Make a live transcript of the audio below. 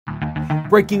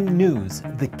Breaking news,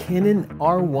 the Canon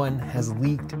R1 has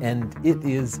leaked and it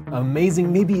is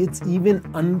amazing. Maybe it's even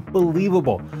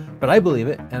unbelievable, but I believe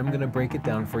it and I'm going to break it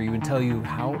down for you and tell you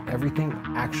how everything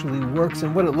actually works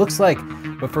and what it looks like.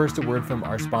 But first, a word from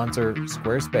our sponsor,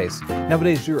 Squarespace.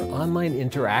 Nowadays, your online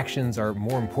interactions are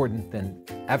more important than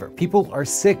ever. People are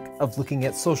sick of looking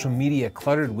at social media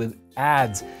cluttered with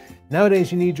ads.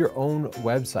 Nowadays, you need your own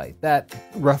website that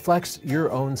reflects your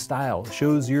own style,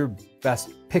 shows your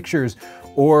best pictures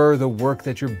or the work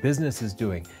that your business is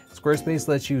doing. Squarespace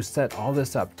lets you set all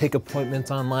this up, take appointments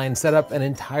online, set up an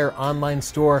entire online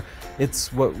store.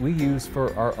 It's what we use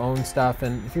for our own stuff.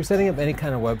 And if you're setting up any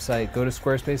kind of website, go to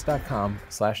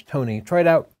squarespace.com/Tony, try it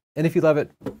out. And if you love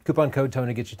it, coupon code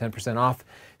Tony gets you 10% off.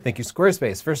 Thank you,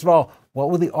 Squarespace. First of all, what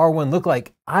will the R1 look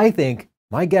like? I think,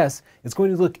 my guess, it's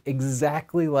going to look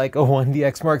exactly like a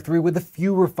 1DX Mark III with a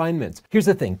few refinements. Here's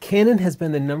the thing, Canon has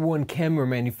been the #1 camera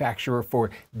manufacturer for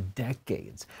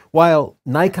decades. While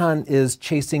Nikon is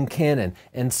chasing Canon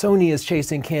and Sony is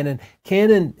chasing Canon,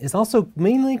 Canon is also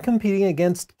mainly competing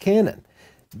against Canon.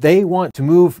 They want to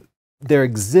move their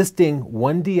existing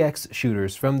 1DX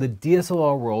shooters from the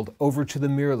DSLR world over to the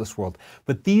mirrorless world.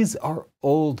 But these are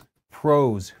old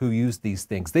pros who use these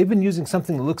things. They've been using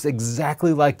something that looks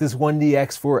exactly like this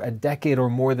 1DX for a decade or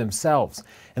more themselves,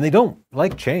 and they don't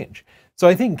like change. So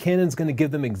I think Canon's going to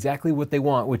give them exactly what they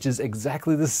want, which is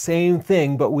exactly the same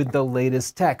thing, but with the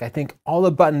latest tech. I think all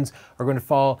the buttons are going to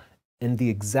fall in the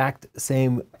exact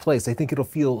same place. I think it'll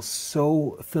feel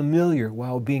so familiar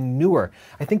while being newer.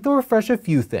 I think they'll refresh a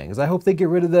few things. I hope they get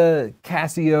rid of the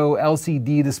Casio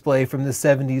LCD display from the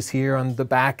 70s here on the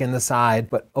back and the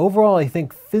side. But overall, I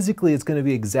think physically it's going to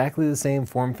be exactly the same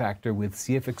form factor with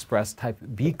CF Express Type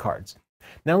B cards.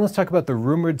 Now let's talk about the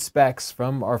rumored specs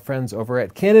from our friends over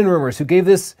at Canon Rumors, who gave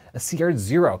this a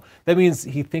CR0. That means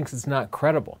he thinks it's not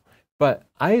credible. But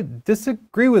I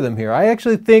disagree with him here. I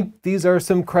actually think these are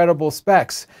some credible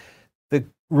specs. The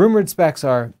rumored specs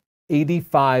are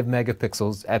 85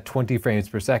 megapixels at 20 frames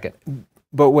per second.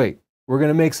 But wait, we're going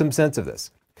to make some sense of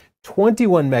this.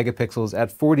 21 megapixels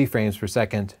at 40 frames per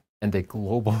second and a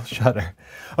global shutter.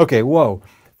 Okay, whoa.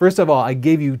 First of all, I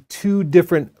gave you two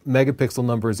different megapixel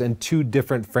numbers and two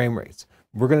different frame rates.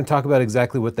 We're going to talk about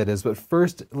exactly what that is, but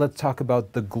first let's talk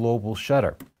about the global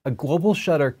shutter. A global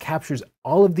shutter captures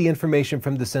all of the information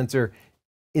from the sensor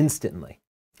instantly.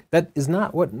 That is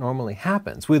not what normally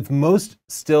happens. With most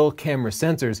still camera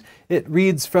sensors, it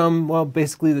reads from, well,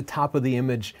 basically the top of the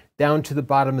image down to the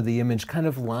bottom of the image, kind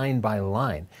of line by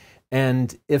line.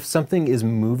 And if something is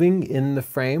moving in the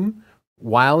frame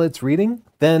while it's reading,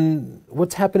 then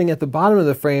what's happening at the bottom of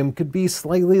the frame could be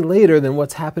slightly later than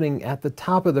what's happening at the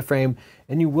top of the frame,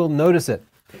 and you will notice it.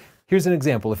 Here's an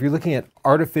example. If you're looking at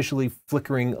artificially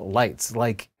flickering lights,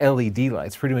 like LED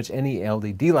lights, pretty much any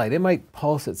LED light, it might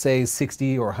pulse at, say,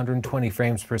 60 or 120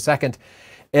 frames per second.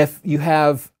 If you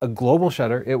have a global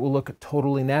shutter, it will look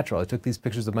totally natural. I took these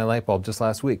pictures of my light bulb just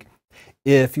last week.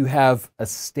 If you have a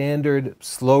standard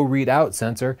slow readout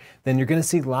sensor, then you're going to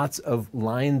see lots of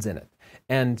lines in it.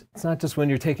 And it's not just when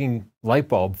you're taking light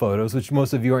bulb photos, which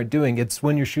most of you aren't doing, it's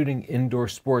when you're shooting indoor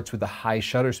sports with a high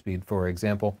shutter speed, for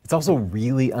example. It's also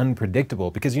really unpredictable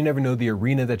because you never know the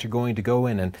arena that you're going to go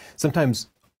in, and sometimes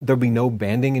there'll be no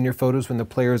banding in your photos when the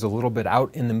player is a little bit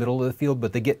out in the middle of the field,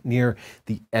 but they get near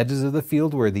the edges of the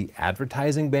field where the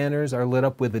advertising banners are lit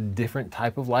up with a different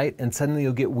type of light, and suddenly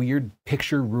you'll get weird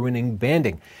picture-ruining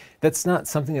banding. That's not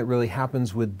something that really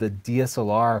happens with the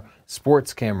DSLR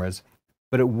sports cameras,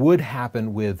 but it would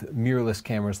happen with mirrorless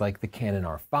cameras like the Canon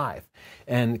R5.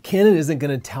 And Canon isn't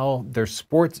going to tell their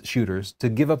sports shooters to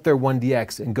give up their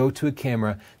 1DX and go to a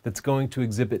camera that's going to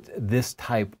exhibit this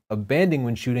type of banding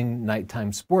when shooting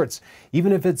nighttime sports,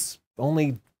 even if it's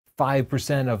only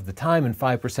 5% of the time and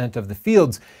 5% of the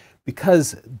fields,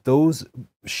 because those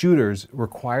shooters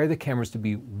require the cameras to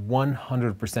be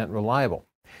 100% reliable.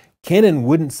 Canon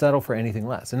wouldn't settle for anything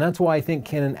less, and that's why I think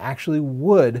Canon actually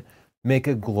would make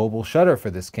a global shutter for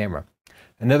this camera.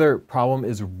 Another problem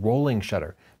is rolling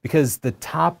shutter. Because the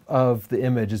top of the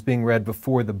image is being read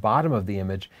before the bottom of the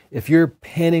image, if you're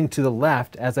panning to the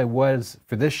left, as I was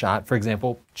for this shot, for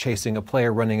example, chasing a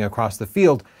player running across the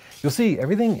field, you'll see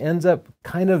everything ends up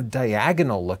kind of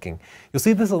diagonal looking. You'll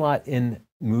see this a lot in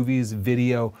movies,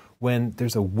 video, when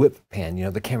there's a whip pan, you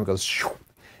know, the camera goes shoo.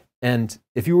 And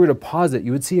if you were to pause it,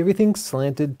 you would see everything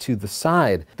slanted to the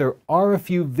side. There are a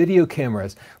few video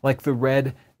cameras, like the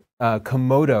red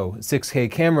Komodo 6K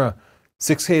camera.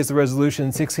 6K is the resolution,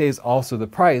 6K is also the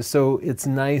price, so it's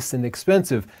nice and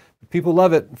expensive. People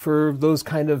love it for those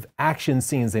kind of action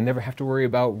scenes. They never have to worry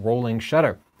about rolling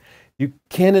shutter.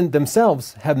 Canon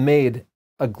themselves have made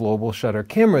a global shutter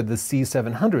camera, the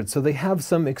C700. So they have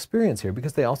some experience here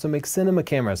because they also make cinema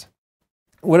cameras.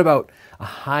 What about a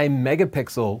high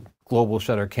megapixel global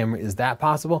shutter camera? Is that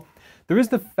possible? There is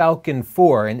the Falcon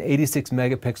 4, an 86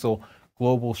 megapixel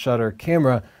global shutter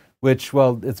camera, which,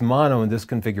 well, it's mono in this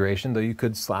configuration, though you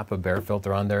could slap a Bayer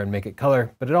filter on there and make it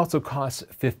color, but it also costs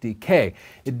 $50K.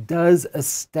 It does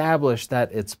establish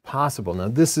that it's possible. Now,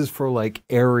 this is for like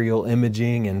aerial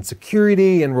imaging and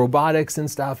security and robotics and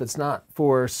stuff. It's not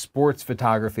for sports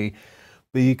photography,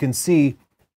 but you can see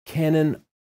Canon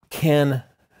can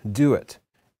do it.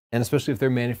 And especially if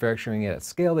they're manufacturing it at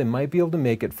scale, they might be able to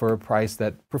make it for a price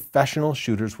that professional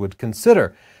shooters would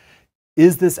consider.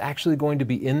 Is this actually going to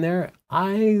be in there?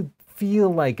 I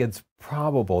feel like it's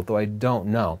probable, though I don't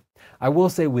know. I will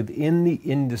say within the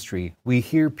industry, we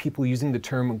hear people using the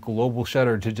term global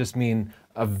shutter to just mean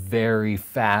a very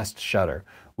fast shutter,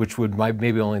 which would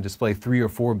maybe only display 3 or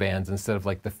 4 bands instead of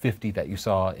like the 50 that you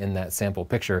saw in that sample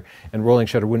picture. And rolling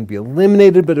shutter wouldn't be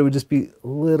eliminated, but it would just be a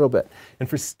little bit. And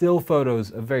for still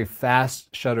photos, a very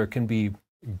fast shutter can be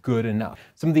good enough.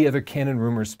 Some of the other Canon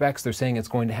rumor specs, they're saying it's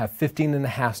going to have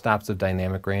 15.5 stops of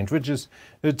dynamic range, which is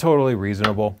totally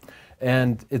reasonable.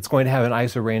 And it's going to have an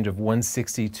ISO range of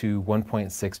 160 to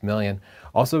 1.6 million.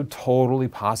 Also totally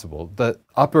possible. The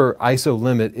upper ISO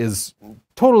limit is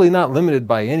totally not limited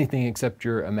by anything except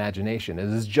your imagination. It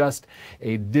is just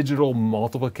a digital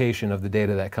multiplication of the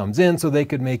data that comes in, so they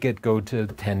could make it go to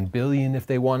 10 billion if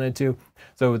they wanted to.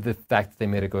 So the fact that they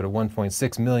made it go to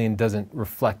 1.6 million doesn't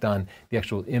reflect on the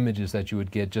actual images that you would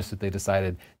get, just that they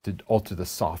decided to alter the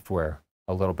software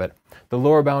a little bit. The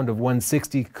lower bound of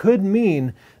 160 could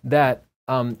mean that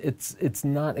it's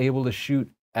not able to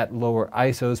shoot at lower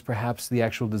ISOs. Perhaps the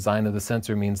actual design of the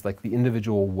sensor means like the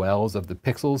individual wells of the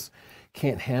pixels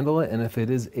can't handle it. And if it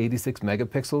is 86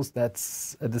 megapixels,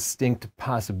 that's a distinct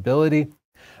possibility.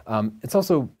 It's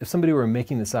also, if somebody were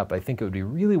making this up, I think it would be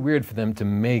really weird for them to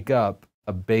make up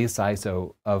a base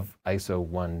ISO of ISO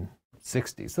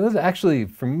 160. So that's actually,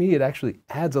 for me, it actually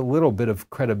adds a little bit of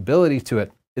credibility to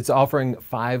it. It's offering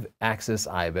 5-axis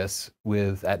IBIS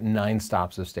at 9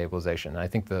 stops of stabilization. I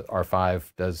think the R5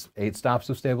 does 8 stops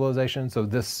of stabilization, so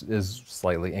this is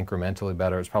slightly incrementally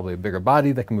better. It's probably a bigger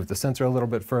body that can move the sensor a little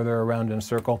bit further around in a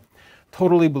circle.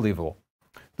 Totally believable.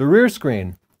 The rear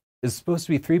screen is supposed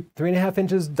to be 3.5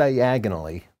 inches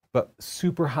diagonally, but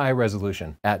super high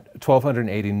resolution at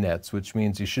 1280 nits, which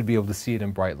means you should be able to see it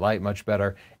in bright light much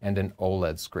better, and an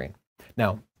OLED screen.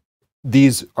 Now,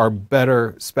 these are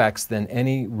better specs than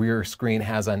any rear screen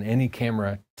has on any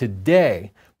camera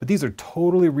today, but these are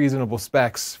totally reasonable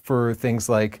specs for things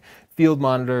like field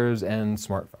monitors and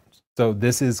smartphones. So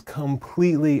this is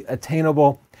completely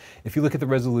attainable. If you look at the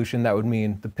resolution, that would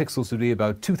mean the pixels would be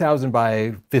about 2000 by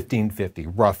 1550,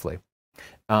 roughly.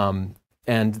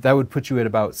 And that would put you at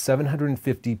about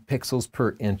 750 pixels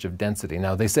per inch of density.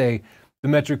 Now, they say the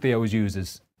metric they always use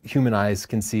is human eyes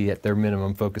can see at their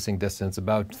minimum focusing distance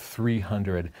about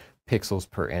 300 pixels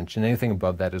per inch, and anything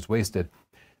above that is wasted.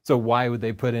 So why would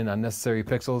they put in unnecessary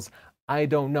pixels? I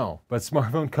don't know, but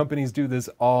smartphone companies do this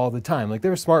all the time. Like,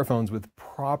 there are smartphones with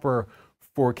proper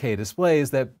 4K displays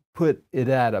that put it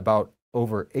at about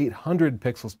over 800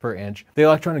 pixels per inch. The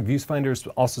electronic viewfinder is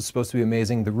also supposed to be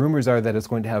amazing. The rumors are that it's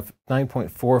going to have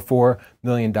 9.44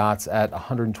 million dots at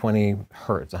 120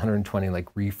 hertz, 120 like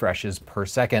refreshes per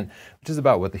second, which is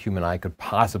about what the human eye could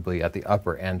possibly at the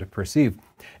upper end perceive.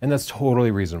 And that's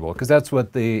totally reasonable because that's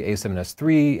what the A7S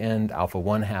III and Alpha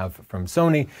 1 have from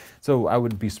Sony. So I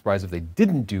would be surprised if they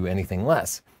didn't do anything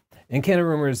less. And Canon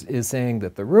Rumors is saying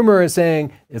that the rumor is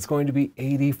saying it's going to be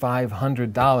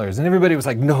 $8,500. And everybody was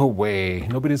like, no way,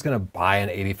 nobody's going to buy an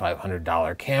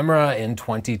 $8,500 camera in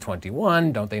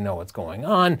 2021. Don't they know what's going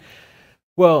on?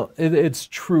 Well, it's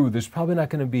true. There's probably not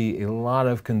going to be a lot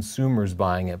of consumers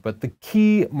buying it. But the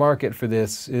key market for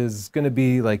this is going to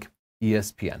be like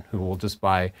ESPN, who will just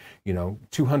buy,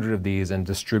 200 of these and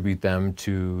distribute them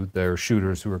to their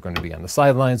shooters who are going to be on the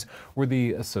sidelines, or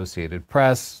the Associated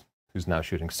Press, who's now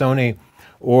shooting Sony,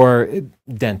 or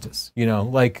dentists.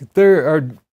 Like, there are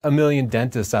a million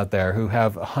dentists out there who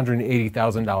have $180,000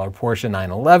 Porsche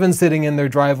 911 sitting in their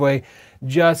driveway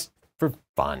just for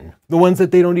fun. The ones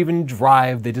that they don't even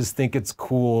drive, they just think it's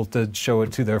cool to show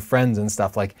it to their friends and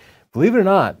stuff. Like, believe it or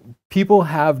not, people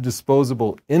have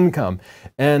disposable income,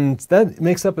 and that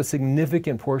makes up a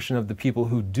significant portion of the people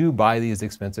who do buy these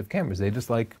expensive cameras. They just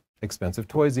like expensive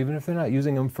toys, even if they're not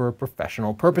using them for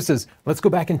professional purposes. Let's go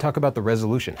back and talk about the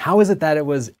resolution. How is it that it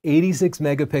was 86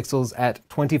 megapixels at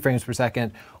 20 frames per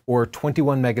second or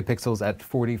 21 megapixels at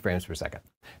 40 frames per second?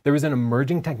 There is an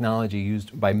emerging technology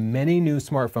used by many new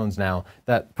smartphones now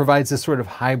that provides this sort of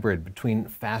hybrid between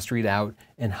fast readout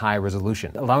and high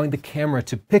resolution, allowing the camera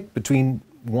to pick between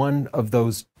one of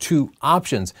those two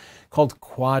options, called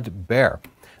quad Bayer.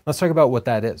 Let's talk about what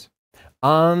that is.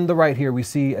 On the right here, we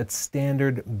see a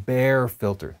standard Bayer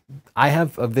filter. I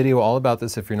have a video all about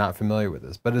this if you're not familiar with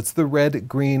this, but it's the red,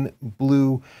 green,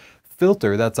 blue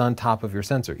filter that's on top of your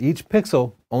sensor. Each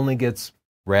pixel only gets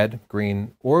red,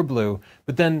 green, or blue,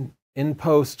 but then in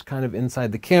post, kind of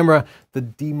inside the camera, the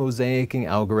demosaicing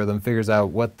algorithm figures out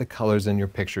what the colors in your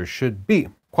picture should be.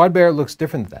 Quad Bayer looks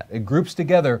different than that. It groups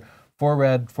together 4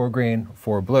 red, 4 green,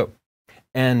 4 blue.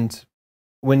 And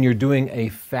when you're doing a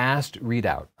fast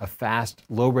readout, a fast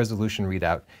low resolution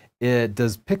readout, it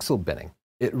does pixel binning.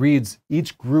 It reads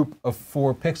each group of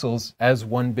 4 pixels as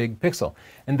one big pixel.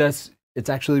 And thus, it's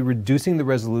actually reducing the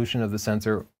resolution of the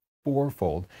sensor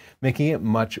 4-fold, making it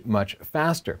much, much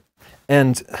faster.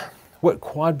 And what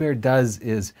quad Bayer does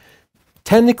is,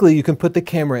 technically you can put the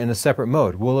camera in a separate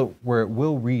mode where it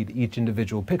will read each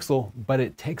individual pixel, but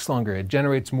it takes longer. It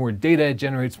generates more data, it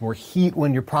generates more heat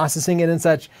when you're processing it and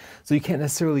such, so you can't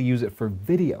necessarily use it for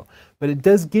video. But it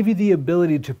does give you the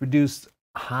ability to produce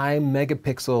high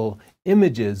megapixel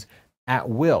images at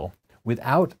will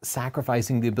without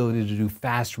sacrificing the ability to do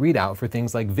fast readout for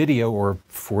things like video or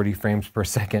 40 frames per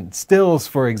second stills,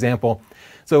 for example.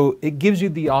 So it gives you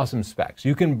the awesome specs.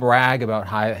 You can brag about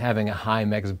having a high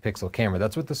megapixel camera.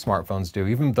 That's what the smartphones do.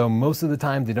 Even though most of the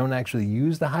time they don't actually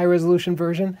use the high resolution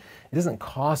version, it doesn't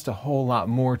cost a whole lot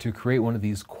more to create one of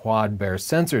these quad Bayer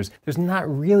sensors. There's not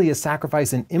really a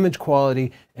sacrifice in image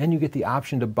quality, and you get the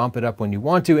option to bump it up when you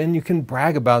want to, and you can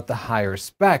brag about the higher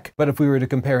spec. But if we were to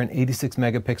compare an 86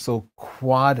 megapixel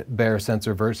quad Bayer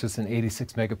sensor versus an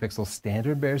 86 megapixel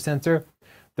standard Bayer sensor,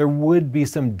 there would be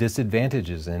some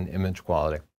disadvantages in image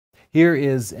quality. Here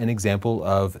is an example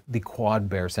of the quad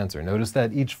Bayer sensor. Notice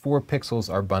that each 4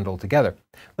 pixels are bundled together.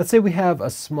 Let's say we have a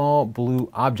small blue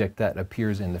object that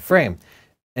appears in the frame,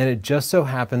 and it just so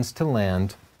happens to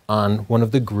land on one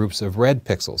of the groups of red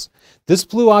pixels. This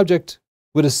blue object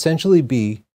would essentially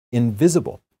be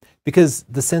invisible because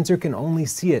the sensor can only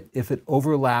see it if it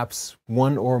overlaps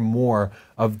one or more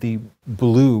of the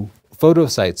blue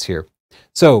photosites here.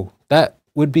 So that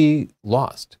would be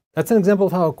lost. That's an example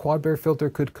of how a quad Bayer filter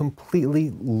could completely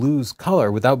lose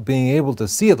color without being able to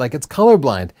see it, like it's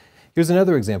colorblind. Here's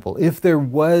another example. If there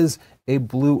was a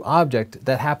blue object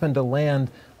that happened to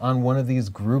land on one of these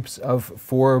groups of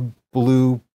 4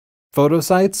 blue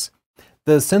photosites,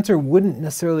 the sensor wouldn't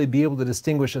necessarily be able to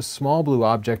distinguish a small blue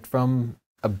object from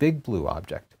a big blue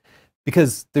object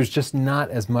because there's just not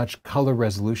as much color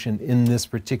resolution in this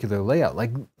particular layout.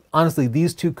 Like, honestly,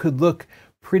 these two could look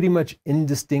pretty much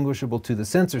indistinguishable to the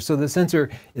sensor. So the sensor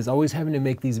is always having to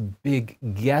make these big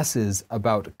guesses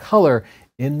about color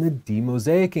in the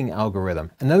demosaicing algorithm.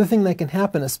 Another thing that can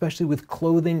happen, especially with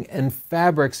clothing and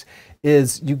fabrics,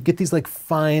 is you get these like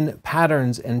fine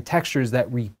patterns and textures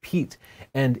that repeat.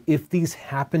 And if these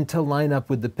happen to line up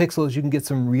with the pixels, you can get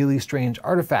some really strange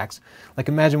artifacts. Like,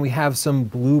 imagine we have some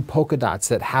blue polka dots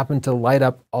that happen to light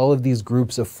up all of these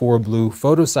groups of 4 blue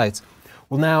photosites.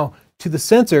 Well, now, to the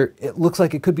sensor, it looks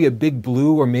like it could be a big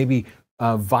blue or maybe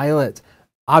a violet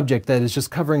object that is just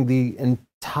covering the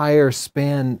entire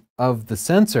span of the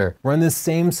sensor. Run this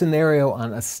same scenario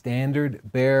on a standard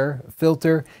Bayer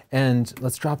filter, and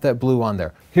let's drop that blue on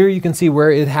there. Here you can see where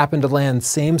it happened to land,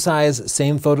 same size,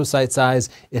 same photosite size.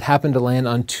 It happened to land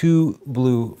on 2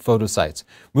 blue photosites.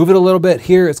 Move it a little bit.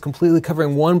 Here it's completely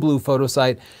covering 1 blue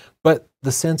photosite, but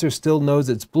the sensor still knows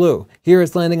it's blue. Here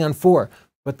it's landing on 4.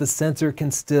 But the sensor can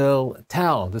still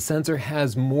tell. The sensor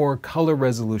has more color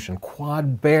resolution.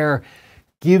 Quad Bayer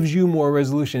gives you more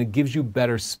resolution. It gives you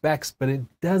better specs, but it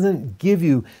doesn't give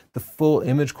you the full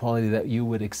image quality that you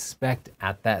would expect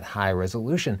at that high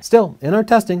resolution. Still, in our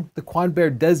testing, the Quad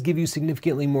Bayer does give you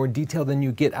significantly more detail than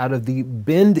you get out of the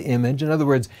binned image. In other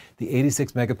words, the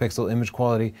 86 megapixel image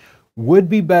quality would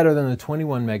be better than the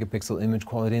 21 megapixel image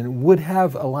quality, and it would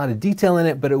have a lot of detail in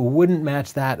it, but it wouldn't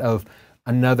match that of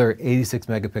another 86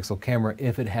 megapixel camera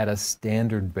if it had a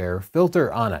standard Bayer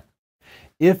filter on it.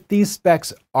 If these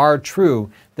specs are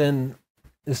true, then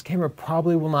this camera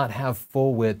probably will not have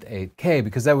full width 8K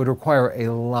because that would require a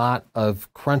lot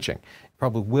of crunching. It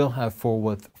probably will have full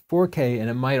width 4K, and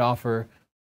it might offer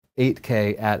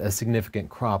 8K at a significant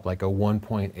crop, like a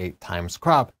 1.8 times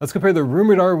crop. Let's compare the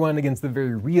rumored R1 against the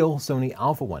very real Sony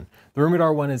Alpha 1. The rumored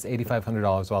R1 is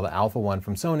 $8,500, while the Alpha 1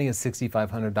 from Sony is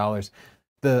 $6,500.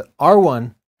 The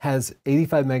R1 has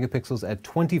 85 megapixels at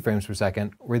 20 frames per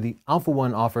second, where the Alpha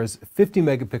 1 offers 50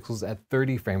 megapixels at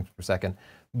 30 frames per second.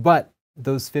 But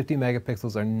those 50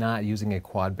 megapixels are not using a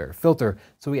quad Bayer filter,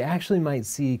 so we actually might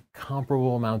see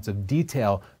comparable amounts of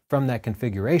detail from that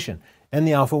configuration. And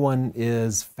the Alpha 1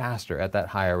 is faster at that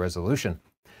higher resolution.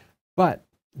 But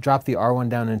drop the R1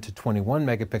 down into 21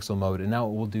 megapixel mode, and now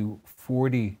it will do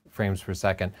 40 frames per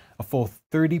second, a full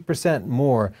 30%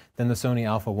 more than the Sony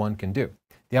Alpha 1 can do.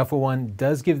 The Alpha 1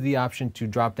 does give the option to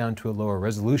drop down to a lower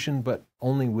resolution, but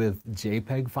only with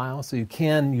JPEG files. So you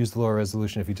can use the lower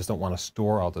resolution if you just don't want to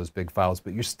store all those big files,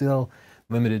 but you're still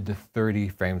limited to 30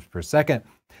 frames per second.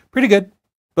 Pretty good,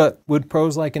 but would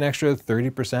pros like an extra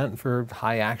 30% for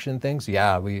high action things?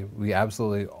 Yeah, we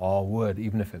absolutely all would,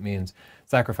 even if it means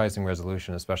sacrificing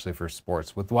resolution, especially for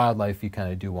sports. With wildlife, you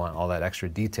kind of do want all that extra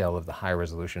detail of the high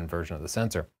resolution version of the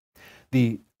sensor.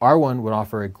 The R1 would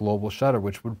offer a global shutter,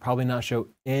 which would probably not show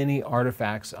any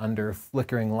artifacts under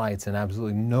flickering lights and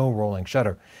absolutely no rolling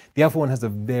shutter. The Alpha 1 has a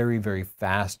very, very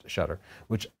fast shutter,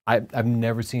 which I've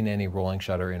never seen any rolling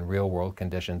shutter in real world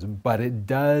conditions, but it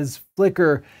does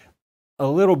flicker a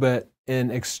little bit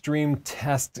in extreme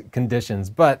test conditions.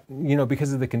 But, you know,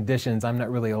 because of the conditions, I'm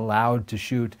not really allowed to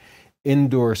shoot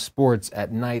indoor sports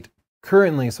at night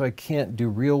currently, so I can't do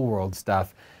real world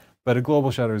stuff, but a global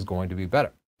shutter is going to be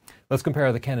better. Let's compare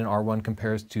how the Canon R1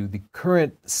 compares to the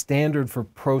current standard for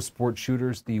pro sport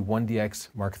shooters, the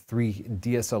 1DX Mark III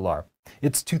DSLR.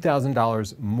 It's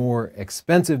 $2,000 more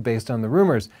expensive based on the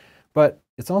rumors, but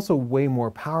it's also way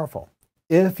more powerful.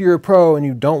 If you're a pro and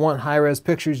you don't want high-res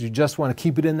pictures, you just want to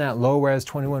keep it in that low-res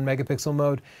 21 megapixel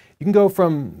mode, you can go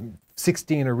from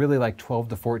 16 or really like 12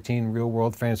 to 14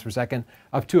 real-world frames per second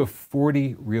up to a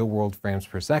 40 real-world frames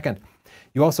per second.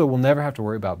 You also will never have to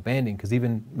worry about banding, because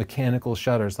even mechanical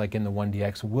shutters like in the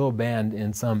 1DX will band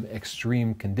in some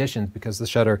extreme conditions because the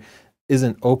shutter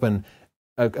isn't open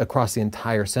across the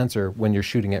entire sensor when you're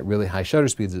shooting at really high shutter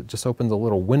speeds. It just opens a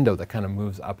little window that kind of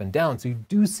moves up and down. So you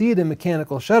do see it in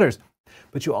mechanical shutters,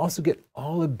 but you also get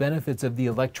all the benefits of the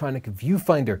electronic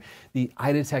viewfinder, the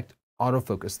eye detect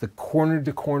autofocus, the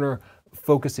corner-to-corner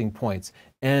focusing points,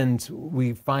 and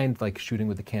we find like shooting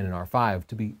with the Canon R5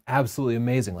 to be absolutely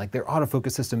amazing. Like their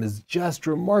autofocus system is just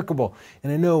remarkable,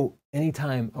 and I know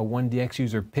anytime a 1DX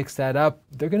user picks that up,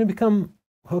 they're going to become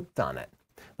hooked on it.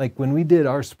 Like when we did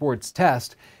our sports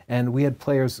test and we had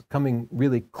players coming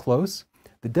really close,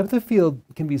 the depth of field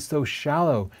can be so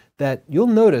shallow that you'll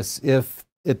notice if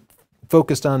it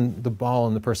focused on the ball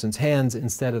in the person's hands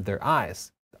instead of their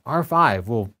eyes. The R5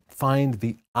 will find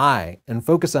the eye and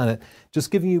focus on it, just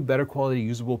giving you better quality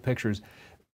usable pictures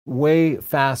way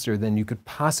faster than you could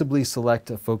possibly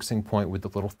select a focusing point with the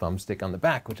little thumbstick on the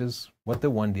back, which is what the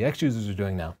 1DX users are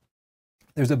doing now.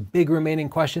 There's a big remaining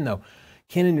question though.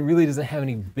 Canon really doesn't have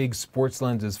any big sports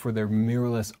lenses for their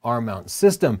mirrorless R-mount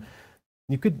system.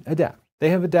 You could adapt. They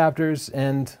have adapters,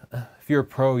 and if you're a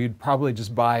pro, you'd probably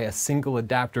just buy a single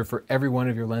adapter for every one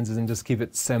of your lenses and just keep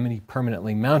it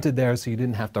semi-permanently mounted there so you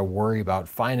didn't have to worry about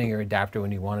finding your adapter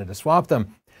when you wanted to swap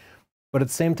them. But at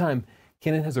the same time,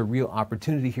 Canon has a real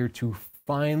opportunity here to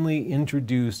finally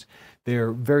introduce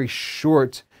their very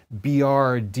short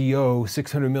BR-DO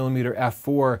 600mm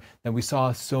f4 that we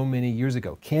saw so many years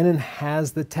ago. Canon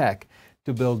has the tech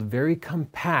to build very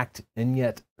compact and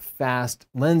yet fast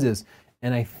lenses,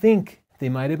 and I think they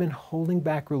might have been holding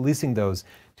back releasing those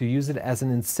to use it as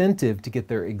an incentive to get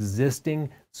their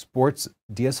existing sports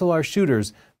DSLR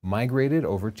shooters migrated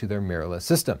over to their mirrorless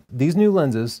system. These new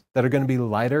lenses that are going to be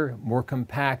lighter, more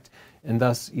compact, and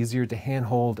thus easier to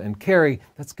handhold and carry,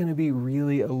 that's going to be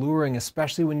really alluring,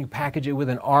 especially when you package it with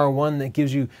an R1 that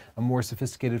gives you a more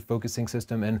sophisticated focusing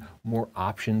system and more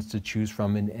options to choose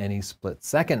from in any split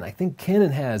second. I think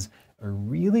Canon has a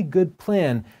really good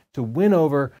plan to win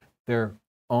over their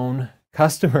own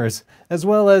customers, as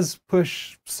well as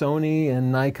push Sony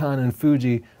and Nikon and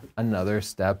Fuji another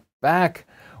step back.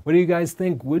 What do you guys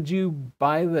think? Would you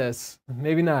buy this?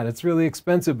 Maybe not. It's really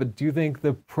expensive, but do you think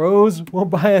the pros will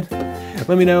buy it?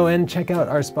 Let me know, and check out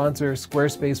our sponsor,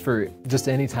 Squarespace, for just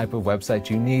any type of website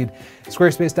you need.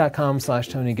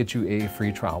 Squarespace.com/Tony gets you a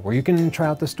free trial where you can try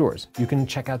out the stores. You can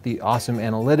check out the awesome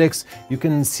analytics. You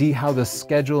can see how the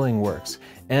scheduling works.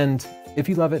 And if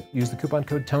you love it, use the coupon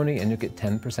code Tony and you'll get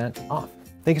 10% off.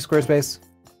 Thank you, Squarespace.